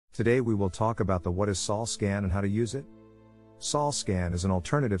Today we will talk about the what is SolScan and how to use it. SolScan is an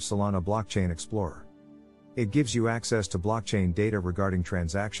alternative Solana blockchain explorer. It gives you access to blockchain data regarding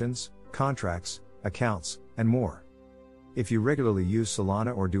transactions, contracts, accounts, and more. If you regularly use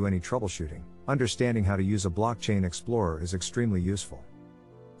Solana or do any troubleshooting, understanding how to use a blockchain explorer is extremely useful.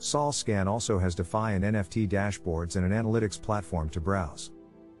 SolScan also has DeFi and NFT dashboards and an analytics platform to browse.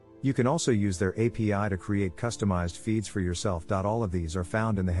 You can also use their API to create customized feeds for yourself. All of these are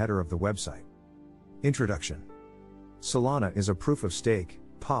found in the header of the website. Introduction. Solana is a proof-of-stake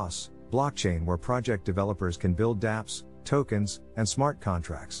 (POS) blockchain where project developers can build dApps, tokens, and smart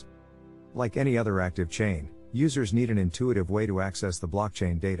contracts. Like any other active chain, users need an intuitive way to access the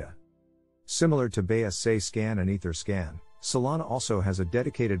blockchain data. Similar to Is SolScan and EtherScan, Solana also has a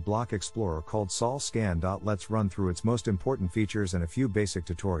dedicated block explorer called SolScan. Let's run through its most important features and a few basic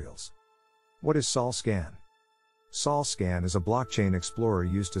tutorials. What is SolScan? SolScan is a blockchain explorer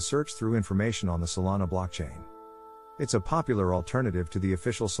used to search through information on the Solana blockchain. It's a popular alternative to the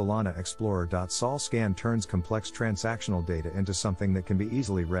official Solana Explorer. SolScan turns complex transactional data into something that can be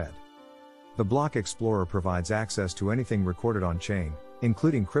easily read. The Block Explorer provides access to anything recorded on chain,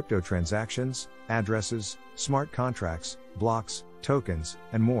 including crypto transactions, addresses, smart contracts, blocks, tokens,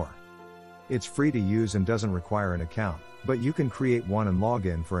 and more. It's free to use and doesn't require an account, but you can create one and log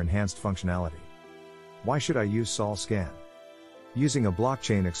in for enhanced functionality. Why should I use SolScan? Using a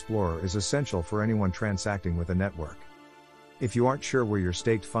blockchain explorer is essential for anyone transacting with a network. If you aren't sure where your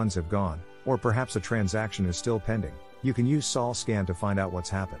staked funds have gone, or perhaps a transaction is still pending, you can use SolScan to find out what's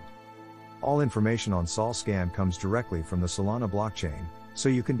happened. All information on SolScan comes directly from the Solana blockchain, so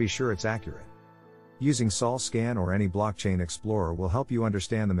you can be sure it's accurate. Using SolScan or any blockchain explorer will help you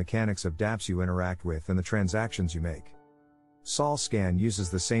understand the mechanics of dApps you interact with and the transactions you make. SolScan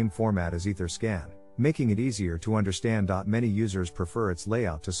uses the same format as EtherScan, making it easier to understand. Many users prefer its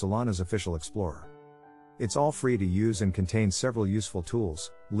layout to Solana's official explorer. It's all free to use and contains several useful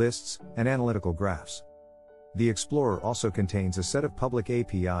tools, lists, and analytical graphs. The Explorer also contains a set of public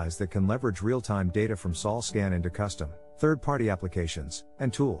APIs that can leverage real-time data from SolScan into custom, third-party applications,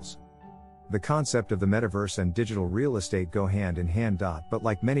 and tools. The concept of the metaverse and digital real estate go hand in hand. But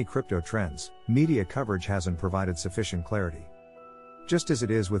like many crypto trends, media coverage hasn't provided sufficient clarity. Just as it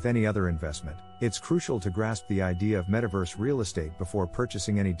is with any other investment, it's crucial to grasp the idea of metaverse real estate before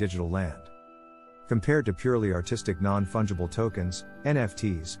purchasing any digital land. Compared to purely artistic non-fungible tokens,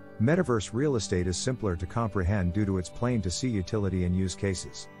 NFTs, metaverse real estate is simpler to comprehend due to its plain-to-see utility and use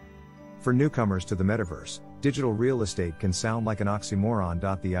cases. For newcomers to the metaverse, digital real estate can sound like an oxymoron.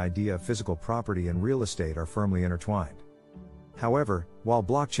 The idea of physical property and real estate are firmly intertwined. However, while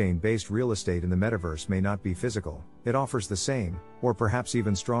blockchain-based real estate in the metaverse may not be physical, it offers the same, or perhaps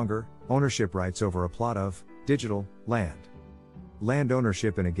even stronger, ownership rights over a plot of digital land. Land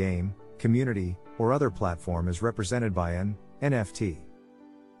ownership in a game, community, or other platform is represented by an NFT.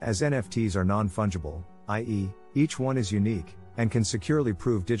 As NFTs are non-fungible, i.e., each one is unique, and can securely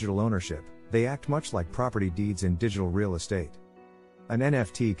prove digital ownership, they act much like property deeds in digital real estate. An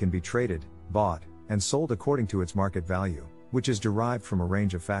NFT can be traded, bought, and sold according to its market value, which is derived from a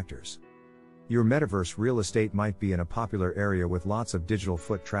range of factors. Your metaverse real estate might be in a popular area with lots of digital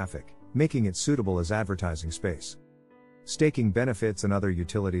foot traffic, making it suitable as advertising space. Staking benefits and other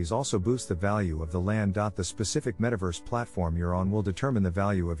utilities also boost the value of the land. The specific metaverse platform you're on will determine the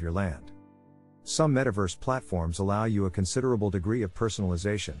value of your land. Some metaverse platforms allow you a considerable degree of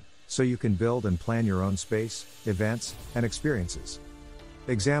personalization, so you can build and plan your own space, events, and experiences.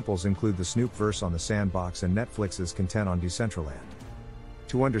 Examples include the Snoopverse on the Sandbox and Netflix's content on Decentraland.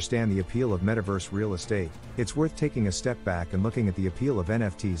 To understand the appeal of metaverse real estate, it's worth taking a step back and looking at the appeal of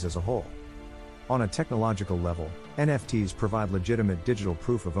NFTs as a whole. On a technological level, NFTs provide legitimate digital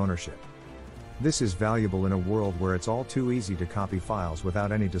proof of ownership. This is valuable in a world where it's all too easy to copy files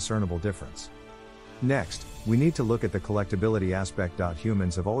without any discernible difference. Next, we need to look at the collectability aspect.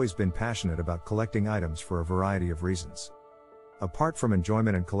 Humans have always been passionate about collecting items for a variety of reasons. Apart from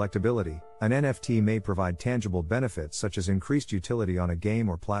enjoyment and collectability, an NFT may provide tangible benefits such as increased utility on a game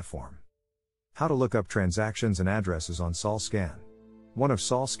or platform. How to look up transactions and addresses on SolScan. One of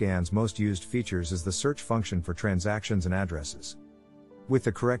SolScan's most used features is the search function for transactions and addresses. With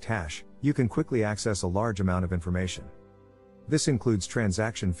the correct hash, you can quickly access a large amount of information. This includes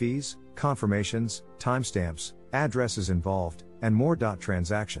transaction fees, confirmations, timestamps, addresses involved, and more.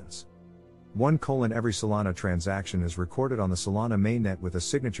 Transactions. Every Solana transaction is recorded on the Solana mainnet with a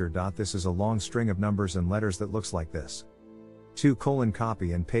signature. This is a long string of numbers and letters that looks like this.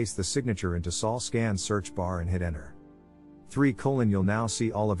 Copy and paste the signature into SolScan's search bar and hit enter. 3: You'll now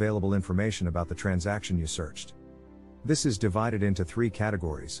see all available information about the transaction you searched. This is divided into 3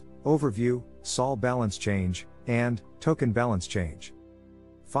 categories: Overview, Sol Balance Change, and Token Balance Change.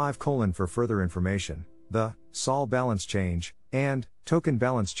 5: For further information, the Sol Balance Change and Token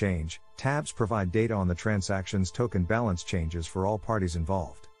Balance Change tabs provide data on the transaction's token balance changes for all parties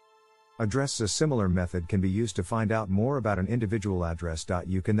involved. A similar method can be used to find out more about an individual address.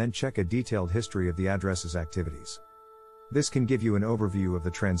 You can then check a detailed history of the address's activities. This can give you an overview of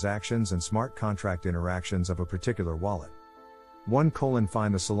the transactions and smart contract interactions of a particular wallet. 1: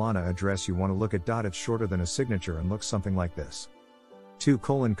 Find the Solana address you want to look at. It's shorter than a signature and looks something like this. 2: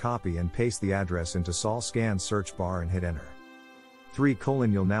 Copy and paste the address into SolScan search bar and hit enter. 3: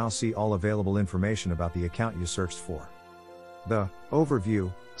 You'll now see all available information about the account you searched for. The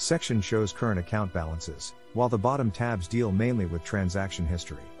Overview section shows current account balances, while the bottom tabs deal mainly with transaction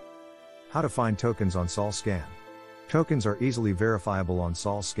history. How to find tokens on SolScan. Tokens are easily verifiable on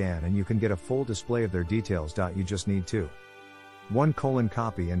SolScan and you can get a full display of their details. You just need to 1: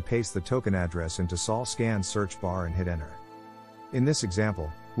 Copy and paste the token address into SolScan search bar and hit enter. In this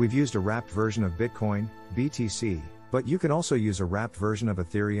example, we've used a wrapped version of Bitcoin, BTC, but you can also use a wrapped version of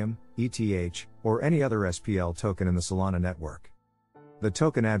Ethereum, ETH, or any other SPL token in the Solana network. The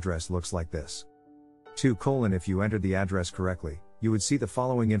token address looks like this. 2: If you entered the address correctly, you would see the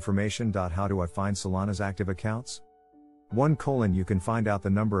following information. How do I find Solana's active accounts? 1: You can find out the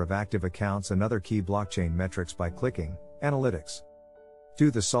number of active accounts and other key blockchain metrics by clicking Analytics. 2: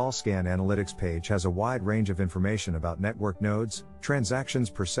 The SolScan Analytics page has a wide range of information about network nodes, transactions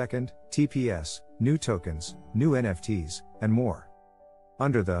per second, TPS, new tokens, new NFTs, and more.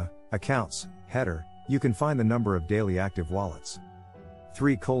 Under the Accounts header, you can find the number of daily active wallets.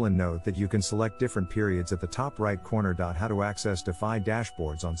 3: Note that you can select different periods at the top right corner. How to access DeFi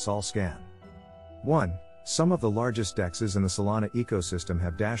dashboards on SolScan. 1. Some of the largest DEXs in the Solana ecosystem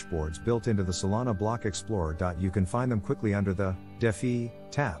have dashboards built into the Solana Block Explorer. You can find them quickly under the DeFi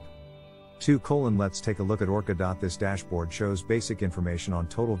tab. 2: Let's take a look at Orca. This dashboard shows basic information on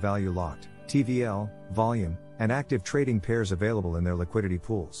total value locked, TVL, volume, and active trading pairs available in their liquidity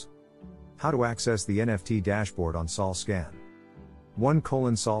pools. How to access the NFT dashboard on SolScan. 1: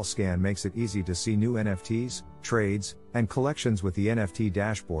 SolScan makes it easy to see new NFTs, trades, and collections with the NFT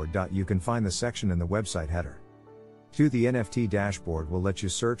dashboard. You can find the section in the website header. 2: The NFT dashboard will let you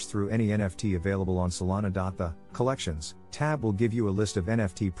search through any NFT available on Solana. The Collections tab will give you a list of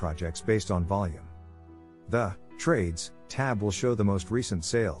NFT projects based on volume. The Trades tab will show the most recent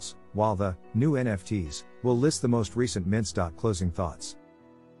sales, while the New NFTs will list the most recent mints. Closing thoughts.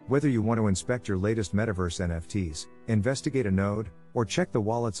 Whether you want to inspect your latest metaverse NFTs, investigate a node, or check the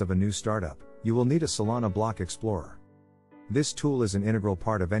wallets of a new startup, you will need a Solana Block Explorer. This tool is an integral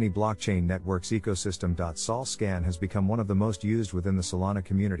part of any blockchain network's ecosystem. SolScan has become one of the most used within the Solana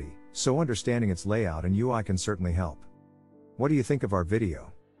community, so understanding its layout and UI can certainly help. What do you think of our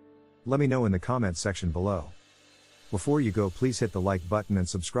video? Let me know in the comments section below. Before you go, please hit the like button and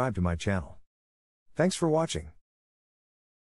subscribe to my channel. Thanks for watching.